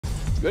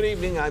Good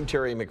evening, I'm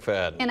Terry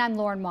McFadden. And I'm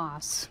Lauren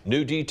Moss.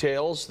 New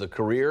details, the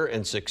Career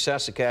and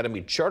Success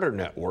Academy Charter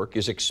Network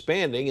is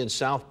expanding in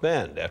South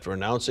Bend after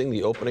announcing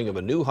the opening of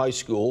a new high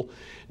school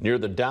near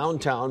the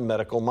downtown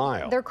Medical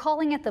Mile. They're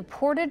calling it the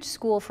Portage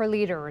School for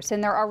Leaders,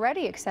 and they're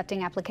already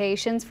accepting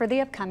applications for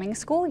the upcoming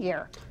school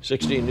year.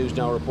 16 News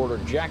Now reporter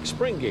Jack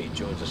Springate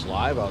joins us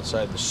live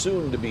outside the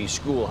soon-to-be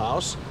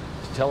schoolhouse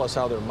to tell us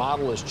how their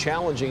model is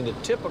challenging the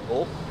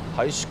typical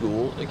high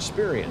school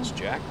experience.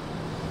 Jack?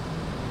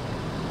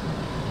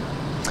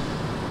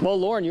 Well,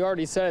 Lauren, you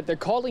already said it. They're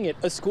calling it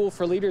a school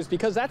for leaders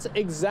because that's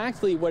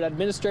exactly what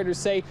administrators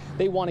say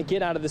they want to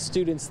get out of the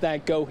students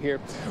that go here.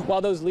 While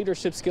those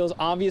leadership skills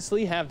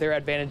obviously have their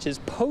advantages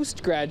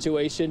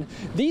post-graduation,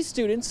 these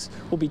students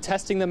will be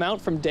testing them out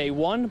from day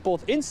one,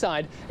 both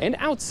inside and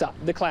outside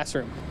the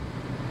classroom.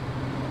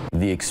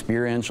 The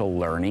experiential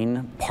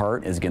learning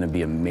part is going to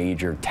be a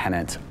major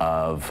tenet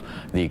of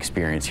the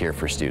experience here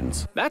for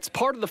students. That's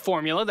part of the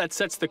formula that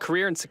sets the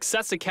Career and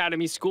Success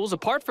Academy schools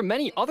apart from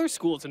many other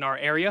schools in our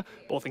area,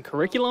 both in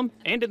curriculum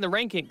and in the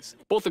rankings.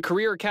 Both the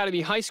Career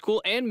Academy High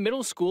School and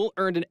Middle School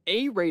earned an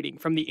A rating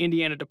from the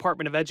Indiana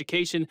Department of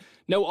Education.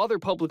 No other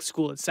public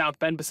school in South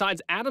Bend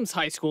besides Adams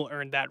High School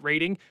earned that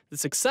rating. The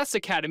Success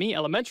Academy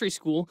Elementary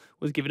School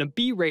was given a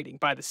B rating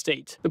by the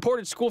state. The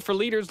Portage School for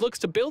Leaders looks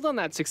to build on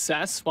that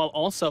success while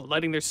also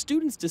letting their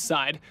students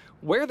decide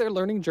where their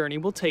learning journey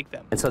will take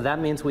them. And so that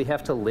means we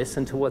have to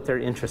listen to what their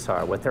interests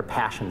are, what their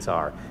passions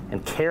are,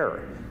 and care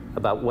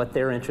about what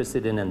they're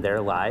interested in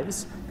their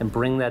lives, and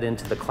bring that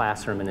into the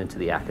classroom and into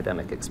the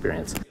academic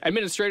experience.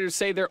 Administrators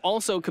say they're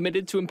also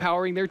committed to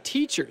empowering their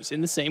teachers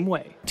in the same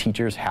way.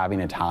 Teachers having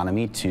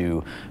autonomy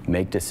to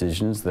make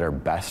decisions that are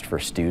best for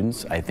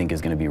students, I think, is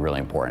going to be really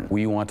important.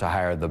 We want to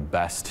hire the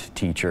best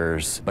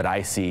teachers, but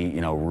I see,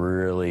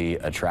 really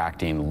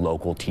attracting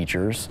local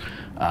teachers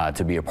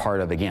to be a part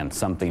of, again,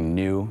 something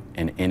new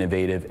and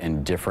innovative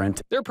and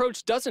different. Their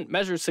approach doesn't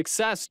measure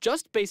success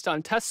just based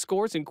on test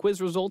scores and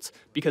quiz results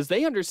because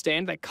they understand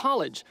that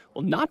college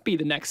will not be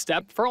the next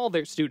step for all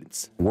their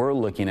students. We're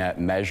looking at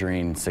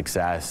measuring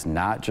success,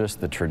 not just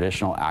the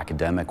traditional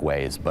academic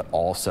ways, but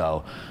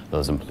also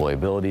those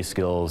employability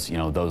skills,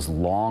 those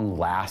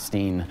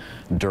long-lasting,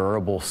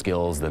 durable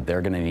skills that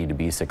they're going to need to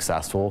be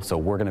successful. So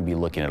we're going to be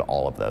looking at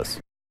all of those.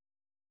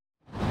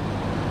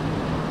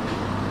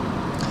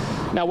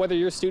 Now, whether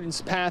your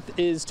student's path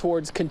is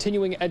towards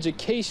continuing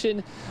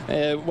education,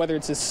 whether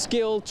it's a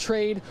skill,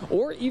 trade,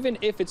 or even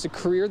if it's a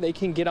career, they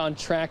can get on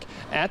track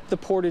at the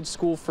Portage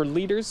School for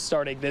Leaders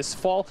starting this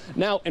fall.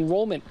 Now,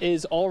 enrollment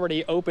is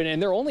already open, and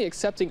they're only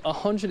accepting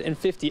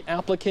 150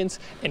 applicants,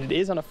 and it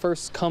is on a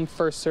first-come,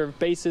 first-served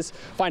basis.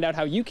 Find out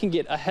how you can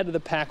get ahead of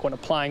the pack when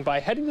applying by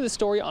heading to the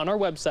story on our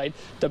website,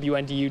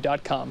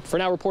 WNDU.com. For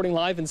now, reporting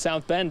live in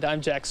South Bend,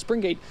 I'm Jack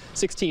Springate,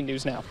 16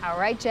 News Now. All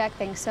right, Jack,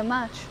 thanks so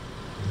much.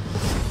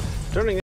 Turning